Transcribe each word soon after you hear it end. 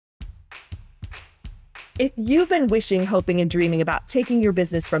If you've been wishing, hoping, and dreaming about taking your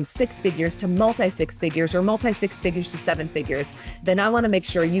business from 6 figures to multi-6 figures or multi-6 figures to 7 figures, then I want to make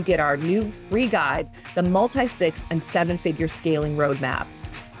sure you get our new free guide, the multi-6 and 7-figure scaling roadmap.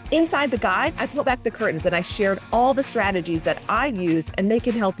 Inside the guide, I pulled back the curtains and I shared all the strategies that I used, and they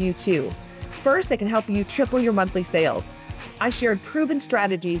can help you too. First, they can help you triple your monthly sales. I shared proven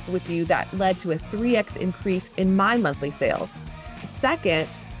strategies with you that led to a 3x increase in my monthly sales. Second,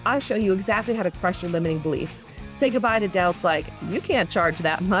 I show you exactly how to crush your limiting beliefs. Say goodbye to doubts like, you can't charge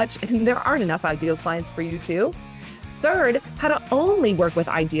that much, and there aren't enough ideal clients for you too. Third, how to only work with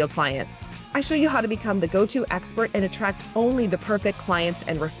ideal clients. I show you how to become the go-to expert and attract only the perfect clients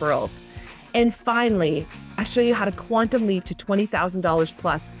and referrals. And finally, I show you how to quantum leap to $20,000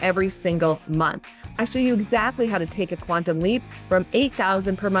 plus every single month. I show you exactly how to take a quantum leap from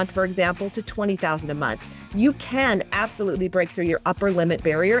 $8,000 per month, for example, to $20,000 a month. You can absolutely break through your upper limit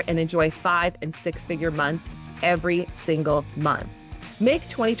barrier and enjoy 5- and 6-figure months every single month. Make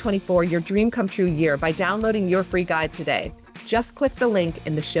 2024 your dream come true year by downloading your free guide today. Just click the link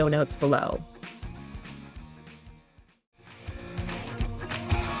in the show notes below.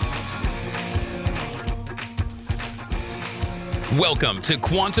 Welcome to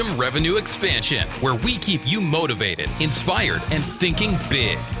Quantum Revenue Expansion, where we keep you motivated, inspired, and thinking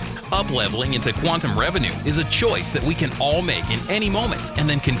big. Up-leveling into quantum revenue is a choice that we can all make in any moment, and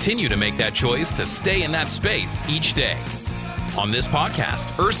then continue to make that choice to stay in that space each day. On this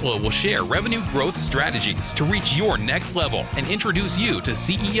podcast, Ursula will share revenue growth strategies to reach your next level and introduce you to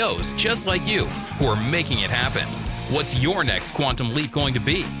CEOs just like you who are making it happen. What's your next quantum leap going to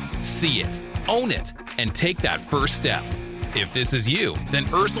be? See it, own it, and take that first step. If this is you, then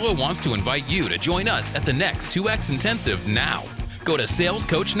Ursula wants to invite you to join us at the next 2X Intensive now. Go to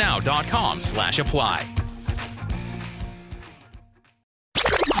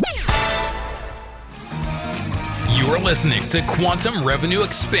salescoachnow.com/apply. You're listening to Quantum Revenue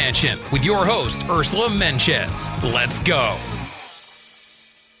Expansion with your host, Ursula Mentjes. Let's go.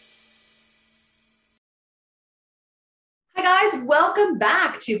 Hi guys, welcome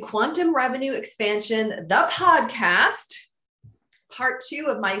back to Quantum Revenue Expansion, the podcast. Part 2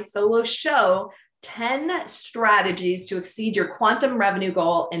 of my solo show, 10 strategies to exceed your quantum revenue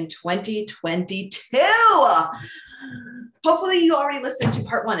goal in 2022. Hopefully you already listened to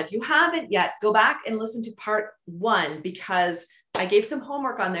part 1. If you haven't yet, go back and listen to part 1 because I gave some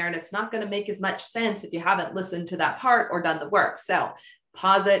homework on there and it's not going to make as much sense if you haven't listened to that part or done the work. So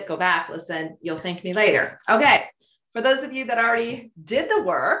pause it, go back, listen, you'll thank me later. Okay. For those of you that already did the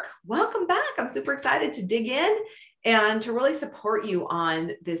work, welcome back. I'm super excited to dig in and to really support you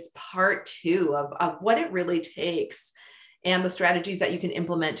on this part 2 of what it really takes and the strategies that you can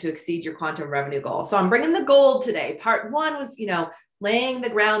implement to exceed your quantum revenue goal. So I'm bringing the gold today. Part 1 was, laying the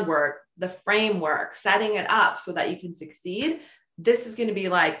groundwork, the framework, setting it up so that you can succeed. This is going to be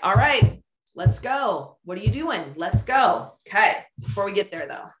like, all right, let's go. What are you doing? Let's go. Okay. Before we get there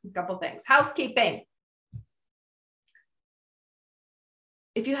though, a couple things. Housekeeping.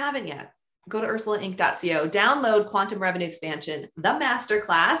 If you haven't yet, go to ursulainc.co, download Quantum Revenue Expansion, the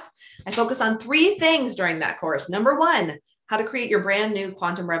masterclass. I focus on 3 things during that course. Number 1, how to create your brand new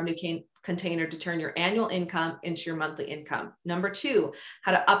quantum revenue container to turn your annual income into your monthly income. Number 2,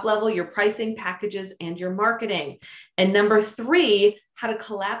 how to uplevel your pricing, packages, and your marketing. And number 3, how to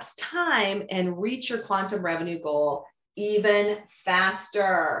collapse time and reach your quantum revenue goal even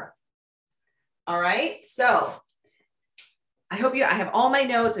faster. All right. So I have all my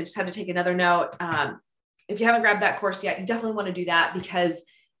notes. I just had to take another note. If you haven't grabbed that course yet, you definitely want to do that because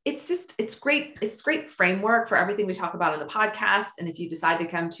it's great. It's great framework for everything we talk about on the podcast. And if you decide to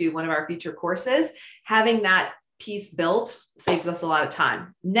come to one of our future courses, having that piece built saves us a lot of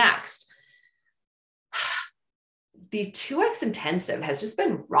time. Next, the 2X Intensive has just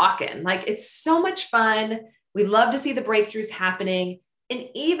been rocking. Like, it's so much fun. We love to see the breakthroughs happening. And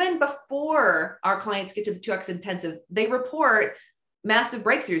even before our clients get to the 2X Intensive, they report massive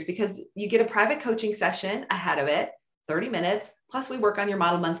breakthroughs because you get a private coaching session ahead of it, 30 minutes, plus we work on your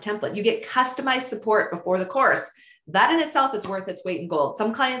model month template. You get customized support before the course. That in itself is worth its weight in gold.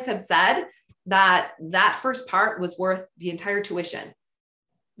 Some clients have said that first part was worth the entire tuition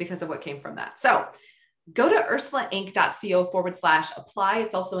because of what came from that. So go to ursulainc.co/apply.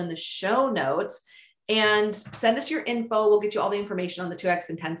 It's also in the show notes. And send us your info. We'll get you all the information on the 2X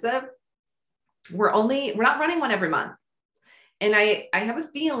Intensive. We're not running one every month. And I have a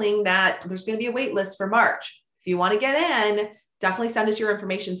feeling that there's going to be a wait list for March. If you want to get in, definitely send us your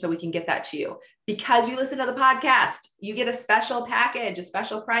information so we can get that to you. Because you listen to the podcast, you get a special package, a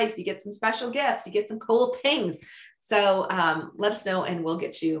special price, you get some special gifts, you get some cool things. So let us know and we'll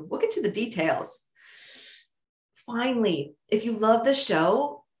get you the details. Finally, if you love the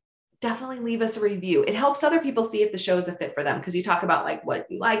show, definitely leave us a review. It helps other people see if the show is a fit for them, because you talk about like what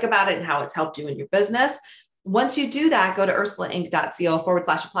you like about it and how it's helped you in your business. Once you do that, go to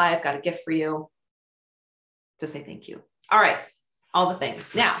ursulainc.co/apply. I've got a gift for you to say thank you. All right, all the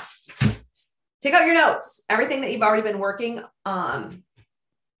things. Now, take out your notes, everything that you've already been working on,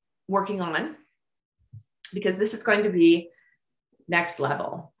 because this is going to be next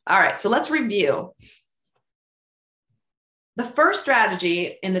level. All right, so let's review. The first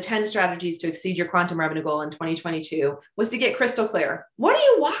strategy in the 10 strategies to exceed your quantum revenue goal in 2022 was to get crystal clear. What do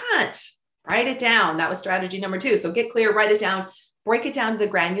you want? Write it down. That was strategy number 2. So get clear, write it down, break it down to the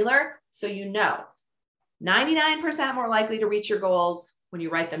granular so you know. 99% more likely to reach your goals when you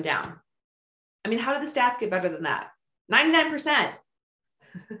write them down. I mean, how do the stats get better than that? 99%.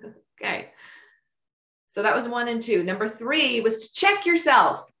 Okay. So that was 1 and 2. Number 3 was to check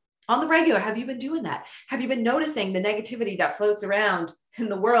yourself on the regular. Have you been doing that? Have you been noticing the negativity that floats around in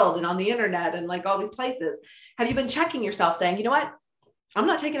the world and on the internet and like all these places? Have you been checking yourself saying, you know what? I'm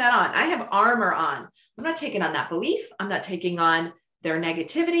not taking that on. I have armor on. I'm not taking on that belief. I'm not taking on their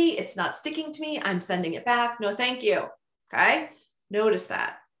negativity. It's not sticking to me. I'm sending it back. No, thank you. Okay. Notice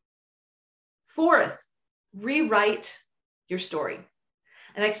that. 4th, rewrite your story.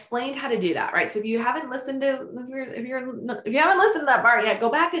 And I explained how to do that, right? So if you haven't listened to, if you haven't listened to that part yet, go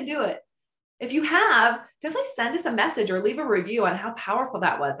back and do it. If you have, definitely send us a message or leave a review on how powerful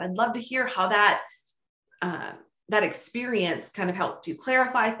that was. I'd love to hear how that experience kind of helped you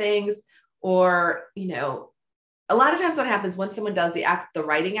clarify things, or, you know, a lot of times what happens when someone does the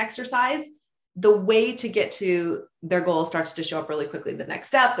writing exercise, the way to get to their goal starts to show up really quickly. The next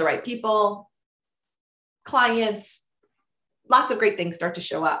step, the right people, clients, lots of great things start to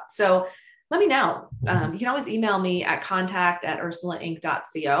show up. So let me know. You can always email me at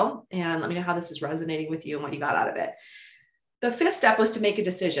contact@ursulainc.co and let me know how this is resonating with you and what you got out of it. The 5th step was to make a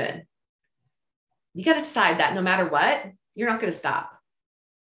decision. You got to decide that no matter what, you're not going to stop.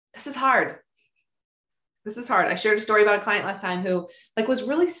 This is hard. This is hard. I shared a story about a client last time who was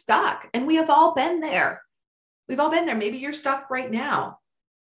really stuck, and we have all been there. We've all been there. Maybe you're stuck right now.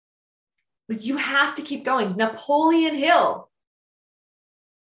 But you have to keep going. Napoleon Hill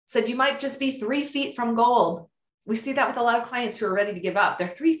said you might just be 3 feet from gold. We see that with a lot of clients who are ready to give up. They're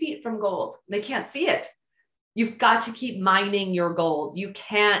 3 feet from gold. They can't see it. You've got to keep mining your gold. You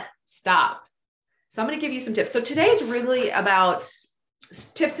can't stop. So I'm going to give you some tips. So today's really about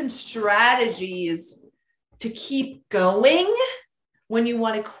tips and strategies to keep going when you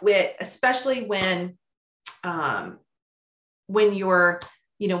want to quit, especially when you're,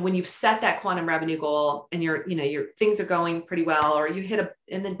 when you've set that quantum revenue goal and your things are going pretty well, or you hit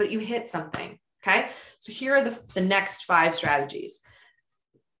but you hit something. Okay. So here are the next 5 strategies.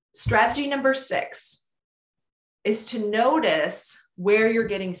 Strategy number 6 is to notice where you're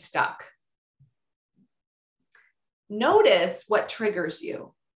getting stuck. Notice what triggers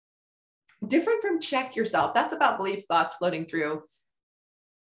you. Different from check yourself. That's about beliefs, thoughts floating through.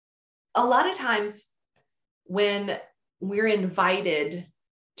 A lot of times when we're invited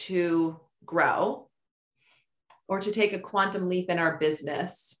to grow or to take a quantum leap in our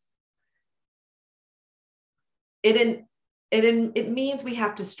business, it means we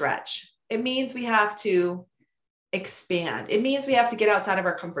have to stretch. It means we have to expand. It means we have to get outside of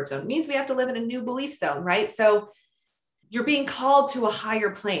our comfort zone. It means we have to live in a new belief zone, right? So you're being called to a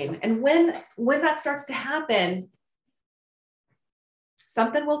higher plane. And when that starts to happen,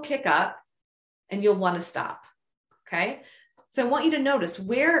 something will kick up and you'll want to stop. Okay. So I want you to notice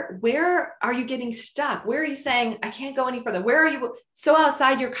where are you getting stuck? Where are you saying, I can't go any further? Where are you so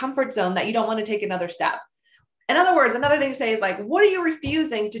outside your comfort zone that you don't want to take another step? In other words, another thing to say is what are you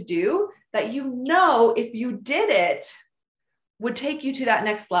refusing to do that if you did it would take you to that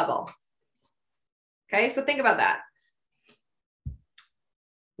next level? Okay. So think about that.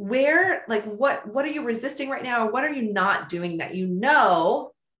 Where, what are you resisting right now? Or what are you not doing that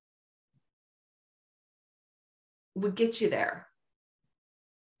would get you there?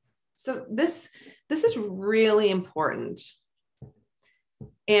 So this is really important.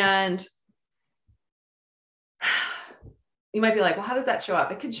 And you might be like, well, how does that show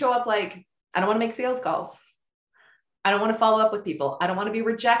up? It could show up I don't want to make sales calls. I don't want to follow up with people. I don't want to be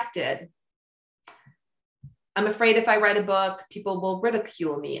rejected. I'm afraid if I write a book, people will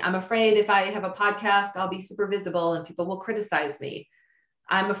ridicule me. I'm afraid if I have a podcast, I'll be super visible and people will criticize me.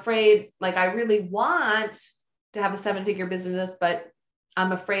 I'm afraid, I really want to have a 7-figure business, but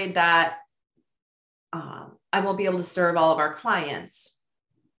I'm afraid that I won't be able to serve all of our clients.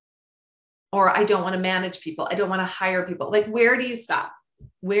 Or I don't want to manage people. I don't want to hire people. Where do you stop?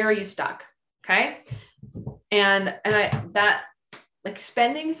 Where are you stuck? Okay. That like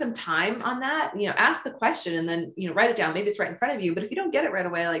spending some time on that, ask the question and then, write it down. Maybe it's right in front of you, but if you don't get it right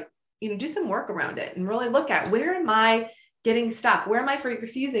away, like, do some work around it and really look at where am I getting stuck? Where am I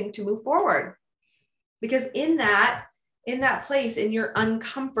refusing to move forward? Because in that place, in your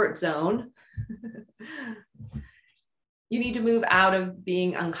uncomfort zone, you need to move out of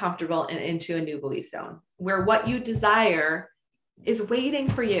being uncomfortable and into a new belief zone where what you desire is waiting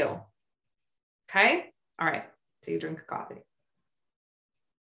for you. Okay. All right. Take a drink of coffee.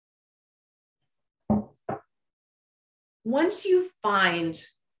 Once you find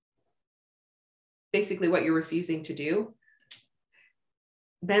basically what you're refusing to do,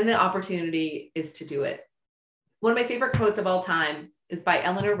 then the opportunity is to do it. One of my favorite quotes of all time is by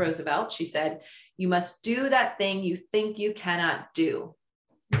Eleanor Roosevelt. She said, "You must do that thing you think you cannot do."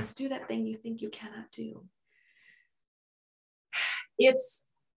 You must do that thing you think you cannot do. It's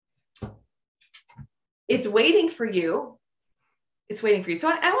waiting for you. It's waiting for you. So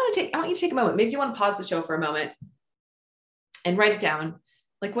I want you to take a moment. Maybe you want to pause the show for a moment and write it down.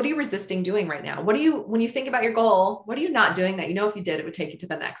 Like, what are you resisting doing right now? When you think about your goal, what are you not doing that if you did, it would take you to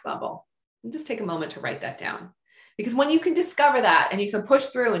the next level? And just take a moment to write that down. Because when you can discover that and you can push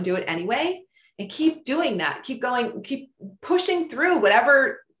through and do it anyway, and keep doing that, keep going, keep pushing through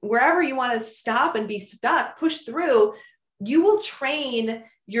wherever you want to stop and be stuck, push through, you will train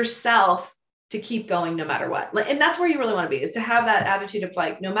yourself to keep going no matter what. And that's where you really want to be, is to have that attitude of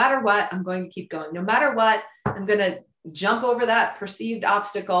like, no matter what, I'm going to keep going. No matter what, I'm going to jump over that perceived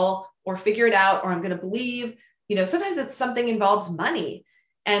obstacle or figure it out, or I'm going to believe, sometimes it's something involves money.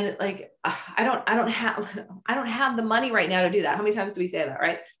 And like, I don't have the money right now to do that. How many times do we say that,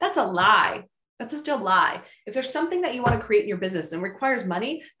 right? That's a lie. That's just a lie. If there's something that you want to create in your business and requires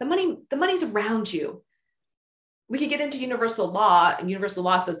money, the money's around you. We could get into universal law, and universal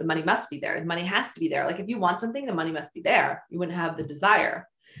law says the money must be there. The money has to be there. Like if you want something, the money must be there. You wouldn't have the desire.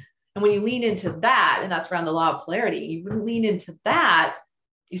 And when you lean into that, and that's around the law of polarity, you lean into that,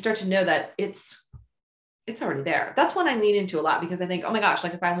 you start to know that it's already there. That's when I lean into a lot, because I think, oh my gosh,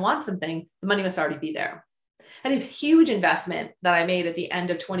 like if I want something, the money must already be there. And a huge investment that I made at the end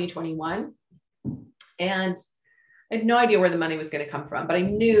of 2021, and I had no idea where the money was going to come from, but I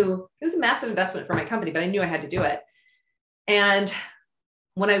knew it was a massive investment for my company, but I knew I had to do it. And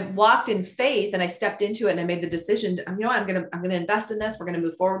when I walked in faith and I stepped into it and I made the decision, I'm going to invest in this. We're going to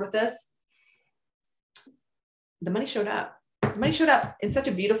move forward with this. The money showed up. The money showed up in such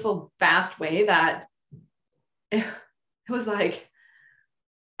a beautiful, fast way that it was like,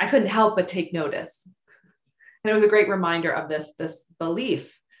 I couldn't help but take notice. And it was a great reminder of this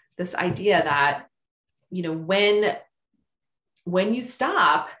belief, this idea that, when you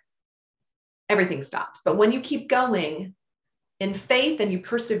stop, everything stops. But when you keep going in faith and you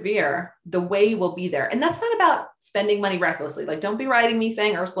persevere, the way will be there. And that's not about spending money recklessly. Like, don't be writing me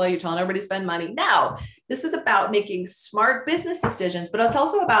saying, Ursula, you're telling everybody to spend money. No, this is about making smart business decisions, but it's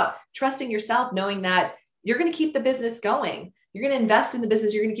also about trusting yourself, knowing that you're going to keep the business going. You're going to invest in the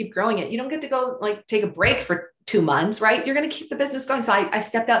business. You're going to keep growing it. You don't get to go like take a break for 2 months, right? You're going to keep the business going. So I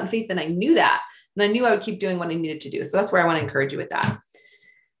stepped out in faith and I knew that. And I knew I would keep doing what I needed to do. So that's where I want to encourage you with that.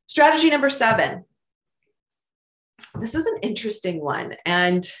 Strategy number 7. This is an interesting one.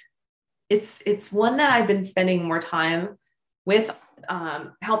 And it's one that I've been spending more time with,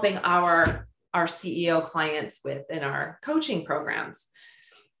 helping our CEO clients with in our coaching programs.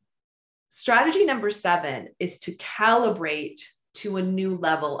 Strategy number 7 is to calibrate to a new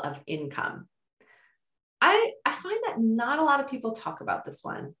level of income. I find that not a lot of people talk about this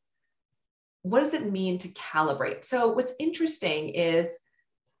one. What does it mean to calibrate? So what's interesting is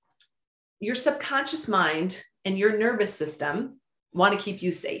your subconscious mind and your nervous system want to keep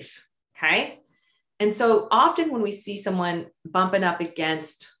you safe. Okay. And so often when we see someone bumping up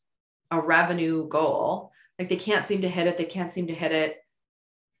against a revenue goal, like they can't seem to hit it,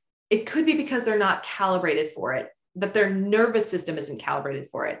 it could be because they're not calibrated for it, that their nervous system isn't calibrated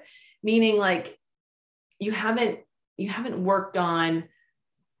for it. Meaning like you haven't worked on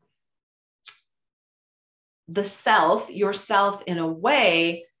yourself in a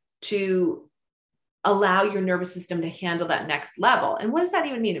way to allow your nervous system to handle that next level. And what does that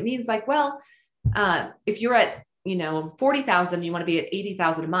even mean? It means like, well, if you're at, 40,000, you want to be at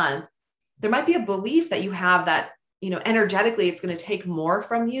 80,000 a month, there might be a belief that you have that, energetically, it's going to take more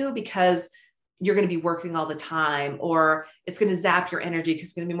from you because you're going to be working all the time, or it's going to zap your energy because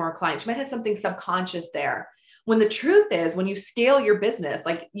it's going to be more clients. You might have something subconscious there. When the truth is, when you scale your business,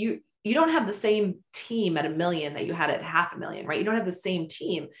 like you don't have the same team at $1 million that you had at $500,000, right? You don't have the same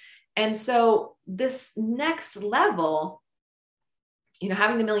team. And so this next level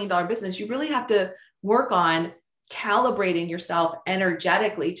having the $1 million business, you really have to work on calibrating yourself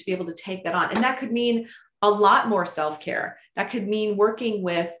energetically to be able to take that on. And that could mean a lot more self-care. That could mean working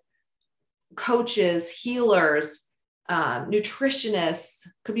with coaches, healers, nutritionists,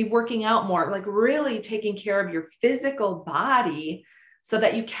 could be working out more, like really taking care of your physical body so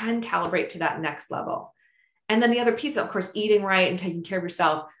that you can calibrate to that next level. And then the other piece, of course, eating right and taking care of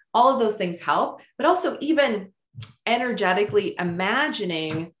yourself, all of those things help, but also even energetically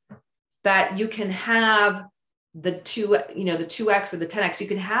imagining that you can have the 2x or the 10x, you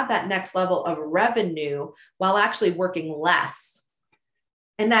can have that next level of revenue while actually working less.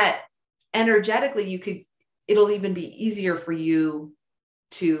 And that energetically, it'll even be easier for you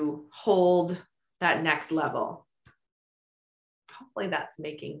to hold that next level. Hopefully that's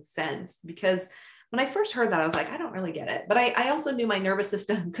making sense, because when I first heard that, I was like, I don't really get it. But I also knew my nervous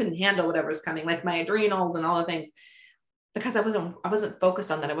system couldn't handle whatever's coming, like my adrenals and all the things, because I wasn't focused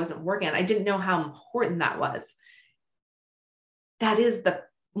on that. I wasn't working on it. I didn't know how important that was. That is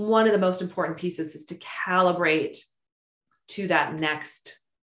one of the most important pieces, is to calibrate to that next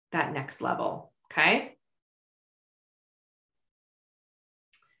level. Okay.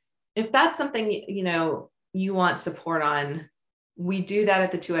 If that's something, you want support on, we do that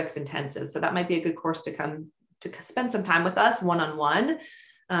at the 2X intensive. So that might be a good course to come to spend some time with us one-on-one,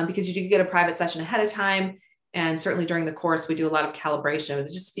 because you do get a private session ahead of time. And certainly during the course, we do a lot of calibration.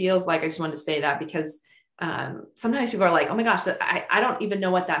 It just feels like, I just wanted to say that because sometimes people are like, oh my gosh, I don't even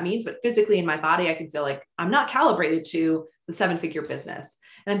know what that means, but physically in my body, I can feel like I'm not calibrated to the 7-figure business.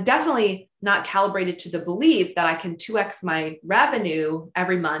 And I'm definitely not calibrated to the belief that I can 2X my revenue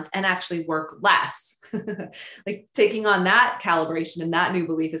every month and actually work less. Like taking on that calibration and that new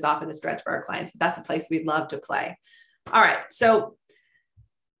belief is often a stretch for our clients, but that's a place we'd love to play. All right. So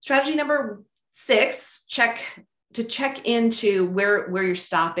strategy number 6, check into where you're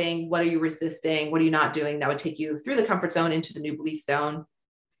stopping. What are you resisting? What are you not doing that would take you through the comfort zone into the new belief zone?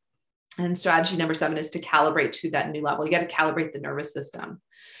 And strategy number 7 is to calibrate to that new level. You got to calibrate the nervous system.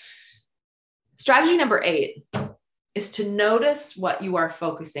 Strategy number 8 is to notice what you are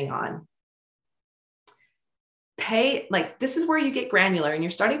focusing on. This is where you get granular and you're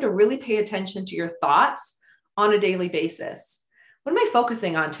starting to really pay attention to your thoughts on a daily basis. What am I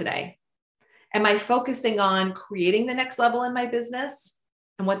focusing on today? Am I focusing on creating the next level in my business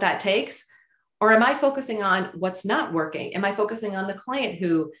and what that takes? Or am I focusing on what's not working? Am I focusing on the client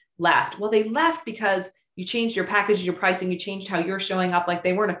who left? Well, they left because you changed your package, your pricing, you changed how you're showing up, like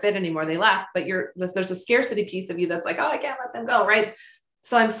they weren't a fit anymore. They left, but there's a scarcity piece of you that's like, oh, I can't let them go, right?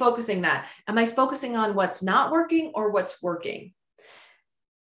 So I'm focusing that. Am I focusing on what's not working or what's working?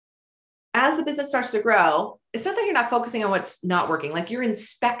 As the business starts to grow, it's not that you're not focusing on what's not working. Like you're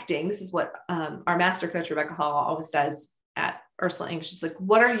inspecting. This is what our master coach, Rebecca Hall, always says at Ursula Inc. She's like,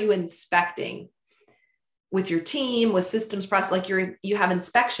 what are you inspecting with your team, with systems process? Like you have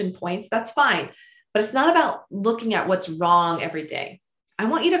inspection points. That's fine. But it's not about looking at what's wrong every day. I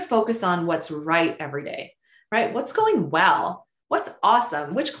want you to focus on what's right every day, right? What's going well? What's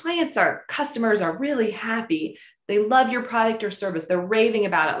awesome? Which customers are really happy? They love your product or service. They're raving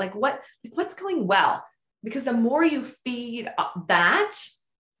about it. Like what's going well? Because the more you feed that,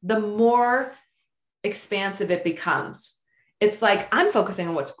 the more expansive it becomes. It's like, I'm focusing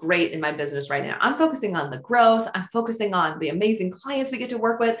on what's great in my business right now. I'm focusing on the growth. I'm focusing on the amazing clients we get to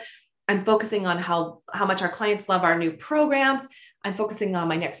work with. I'm focusing on how much our clients love our new programs. I'm focusing on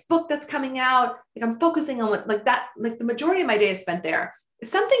my next book that's coming out. Like I'm focusing on the majority of my day is spent there. If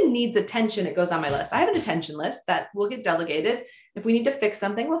something needs attention, it goes on my list. I have an attention list that will get delegated. If we need to fix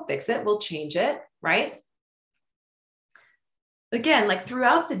something, we'll fix it. We'll change it, right? But again, like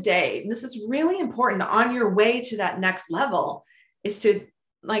throughout the day, and this is really important on your way to that next level, is to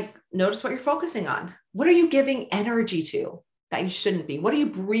like notice what you're focusing on. What are you giving energy to that you shouldn't be? What are you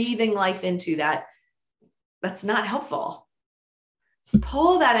breathing life into that's not helpful? So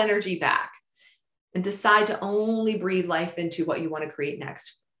pull that energy back and decide to only breathe life into what you want to create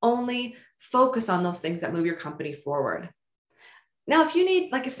next. Only focus on those things that move your company forward. Now,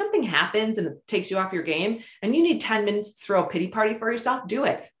 if something happens and it takes you off your game and you need 10 minutes to throw a pity party for yourself, do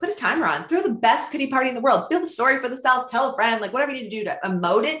it. Put a timer on, throw the best pity party in the world, feel the sorry for the self, tell a friend, like whatever you need to do to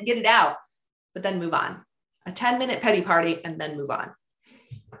emote it, get it out, but then move on. A 10-minute pity party and then move on.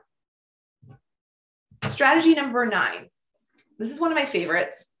 Strategy number 9. This is one of my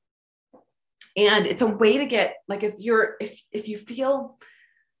favorites. And it's a way to get, like, if you feel,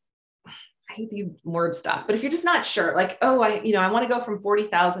 I hate the word stuff, but if you're just not sure, like, oh, I want to go from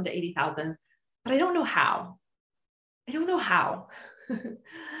 40,000 to 80,000, but I don't know how.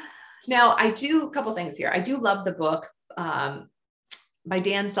 Now I do a couple things here. I do love the book, by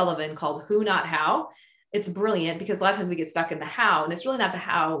Dan Sullivan called Who Not How. It's brilliant because a lot of times we get stuck in the how, and it's really not the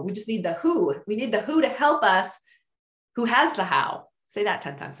how. We just need the who. We need the who to help us who has the how. Say that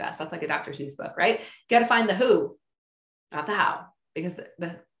 10 times fast. That's like a Dr. Seuss book, right? You got to find the who, not the how, because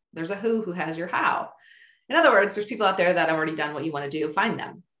there's a who has your how. In other words, there's people out there that have already done what you want to do. Find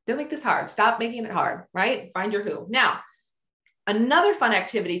them. Don't make this hard. Stop making it hard, right? Find your who. Now, another fun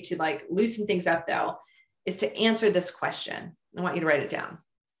activity to like loosen things up though, is to answer this question. I want you to write it down.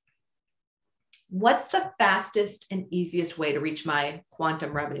 What's the fastest and easiest way to reach my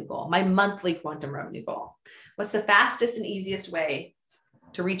quantum revenue goal, my monthly quantum revenue goal? What's the fastest and easiest way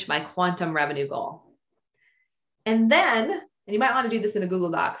to reach my quantum revenue goal? And then, and you might want to do this in a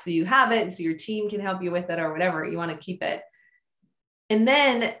Google Doc so you have it and so your team can help you with it or whatever, you want to keep it. And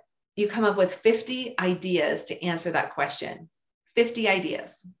then you come up with 50 ideas to answer that question. 50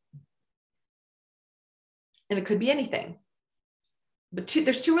 ideas. And it could be anything. But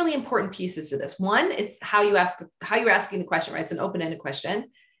there's two really important pieces to this. One, it's how you're asking the question, right? It's an open-ended question.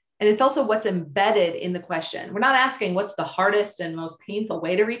 And it's also what's embedded in the question. We're not asking what's the hardest and most painful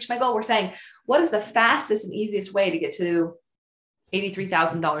way to reach my goal. We're saying, what is the fastest and easiest way to get to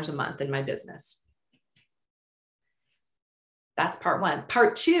 $83,000 a month in my business? That's part one.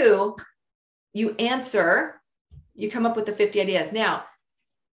 Part two, you come up with the 50 ideas. Now,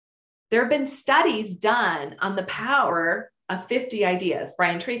 there have been studies done on the power of 50 ideas.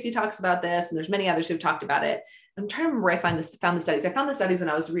 Brian Tracy talks about this, and there's many others who've talked about it. I'm trying to remember where I found the studies. I found the studies when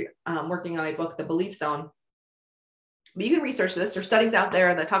I was working on my book, The Belief Zone. But you can research this. There's studies out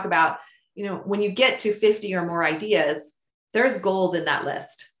there that talk about, when you get to 50 or more ideas, there's gold in that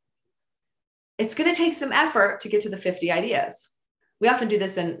list. It's going to take some effort to get to the 50 ideas. We often do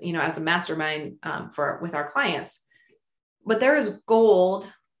this in, as a mastermind with our clients, but there is gold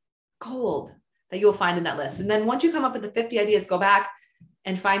that you'll find in that list. And then once you come up with the 50 ideas, go back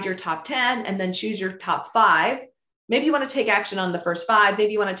and find your top 10 and then choose your top 5. Maybe you want to take action on the first 5.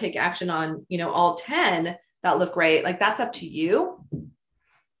 Maybe you want to take action on, all 10 that look great. Like that's up to you.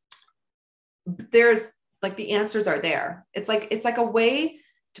 There's like the answers are there. It's like a way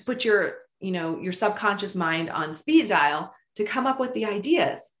to put your subconscious mind on speed dial to come up with the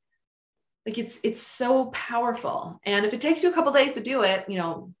ideas. Like it's so powerful. And if it takes you a couple of days to do it,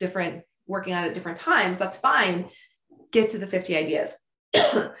 working on it at different times, that's fine. Get to the 50 ideas.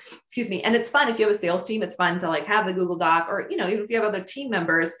 Excuse me. And it's fun if you have a sales team, it's fun to like have the Google Doc or, even if you have other team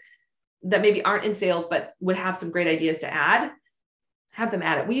members that maybe aren't in sales, but would have some great ideas to add, have them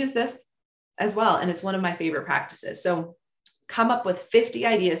add it. We use this as well. And it's one of my favorite practices. So come up with 50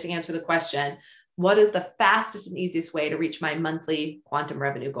 ideas to answer the question, what is the fastest and easiest way to reach my monthly quantum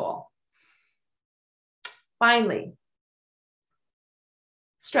revenue goal? Finally,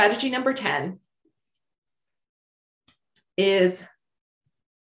 strategy number 10 is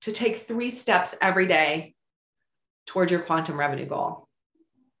to take 3 steps every day toward your quantum revenue goal.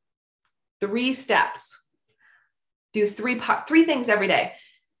 3 steps. Do 3 things every day.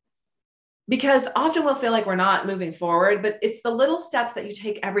 Because often we'll feel like we're not moving forward, but it's the little steps that you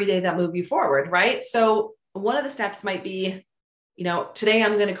take every day that move you forward, right? So one of the steps might be, today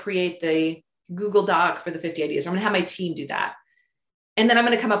I'm going to create the Google Doc for the 50 ideas. I'm going to have my team do that. And then I'm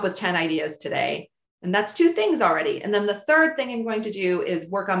going to come up with 10 ideas today. And that's 2 things already. And then the third thing I'm going to do is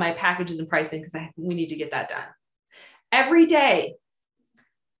work on my packages and pricing because we need to get that done. Every day,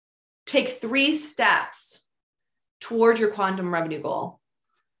 take 3 steps toward your quantum revenue goal.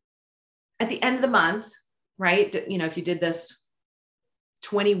 At the end of the month, right? If you did this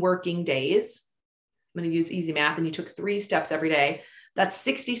 20 working days, I'm going to use easy math, and you took 3 steps every day, that's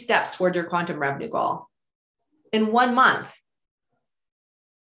 60 steps toward your quantum revenue goal in 1 month.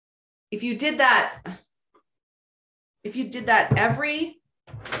 If you did that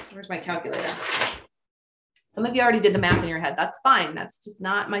where's my calculator? Some of you already did the math in your head. That's fine. That's just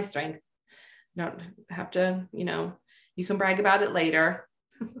not my strength. You don't have to, you can brag about it later.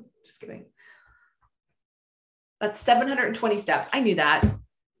 Just kidding. That's 720 steps. I knew that.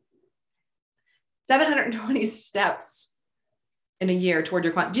 720 steps in a year toward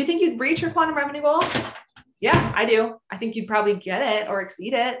your quantum. Do you think you'd reach your quantum revenue goal? Yeah, I do. I think you'd probably get it or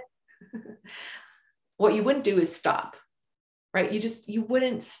exceed it. What you wouldn't do is stop, right? You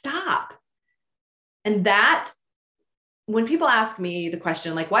wouldn't stop. And that, when people ask me the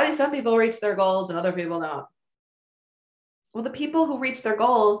question, like, why do some people reach their goals and other people don't? Well, the people who reached their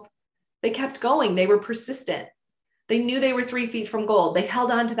goals, they kept going. They were persistent. They knew they were 3 feet from gold. They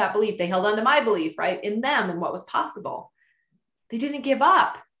held on to that belief. They held on to my belief, right? In them and what was possible. They didn't give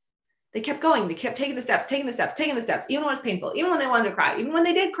up. They kept going. They kept taking the steps, even when it was painful, even when they wanted to cry, even when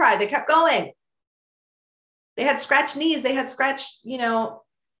they did cry, they kept going. They had scratched knees. They had scratched,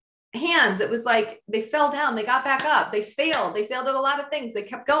 hands. It was like they fell down. They got back up. They failed. They failed at a lot of things. They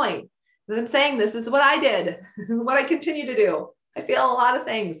kept going. As I'm saying, this is what I did, what I continue to do. I fail a lot of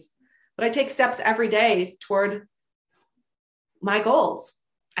things, but I take steps every day toward my goals.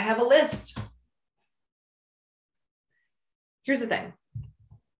 I have a list. Here's the thing.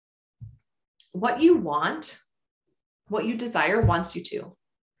 What you want, what you desire wants you to.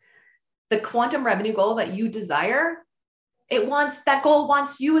 The quantum revenue goal that you desire, that goal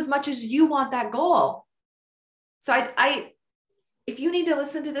wants you as much as you want that goal. So if you need to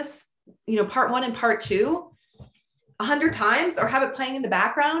listen to this, part 1 and part 2 100 times or have it playing in the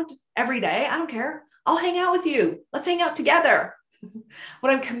background every day, I don't care. I'll hang out with you. Let's hang out together.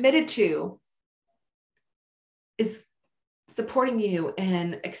 What I'm committed to is supporting you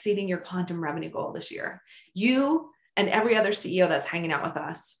in exceeding your quantum revenue goal this year. You and every other CEO that's hanging out with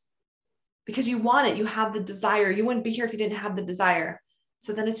us. Because you want it, you have the desire. You wouldn't be here if you didn't have the desire.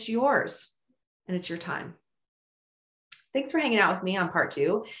 So then it's yours and it's your time. Thanks for hanging out with me on part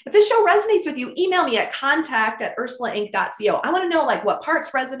 2. If this show resonates with you, email me at contact@ursulainc.co. I want to know what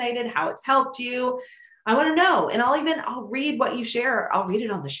parts resonated, how it's helped you. I want to know. And I'll read what you share. I'll read it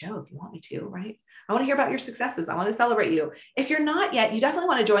on the show if you want me to, right? I want to hear about your successes. I want to celebrate you. If you're not yet, you definitely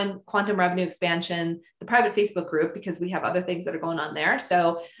want to join Quantum Revenue Expansion, the private Facebook group, because we have other things that are going on there.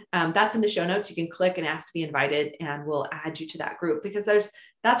 So that's in the show notes. You can click and ask to be invited, and we'll add you to that group because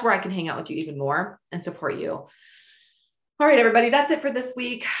that's where I can hang out with you even more and support you. All right, everybody, that's it for this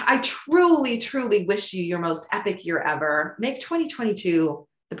week. I truly, truly wish you your most epic year ever. Make 2022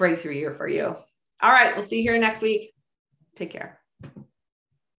 the breakthrough year for you. All right, we'll see you here next week. Take care.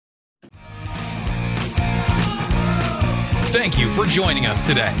 Thank you for joining us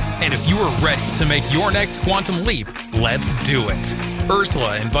today. And if you are ready to make your next quantum leap, let's do it.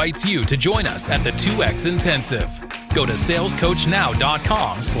 Ursula invites you to join us at the 2X Intensive. Go to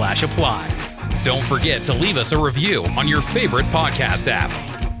salescoachnow.com/apply. Don't forget to leave us a review on your favorite podcast app.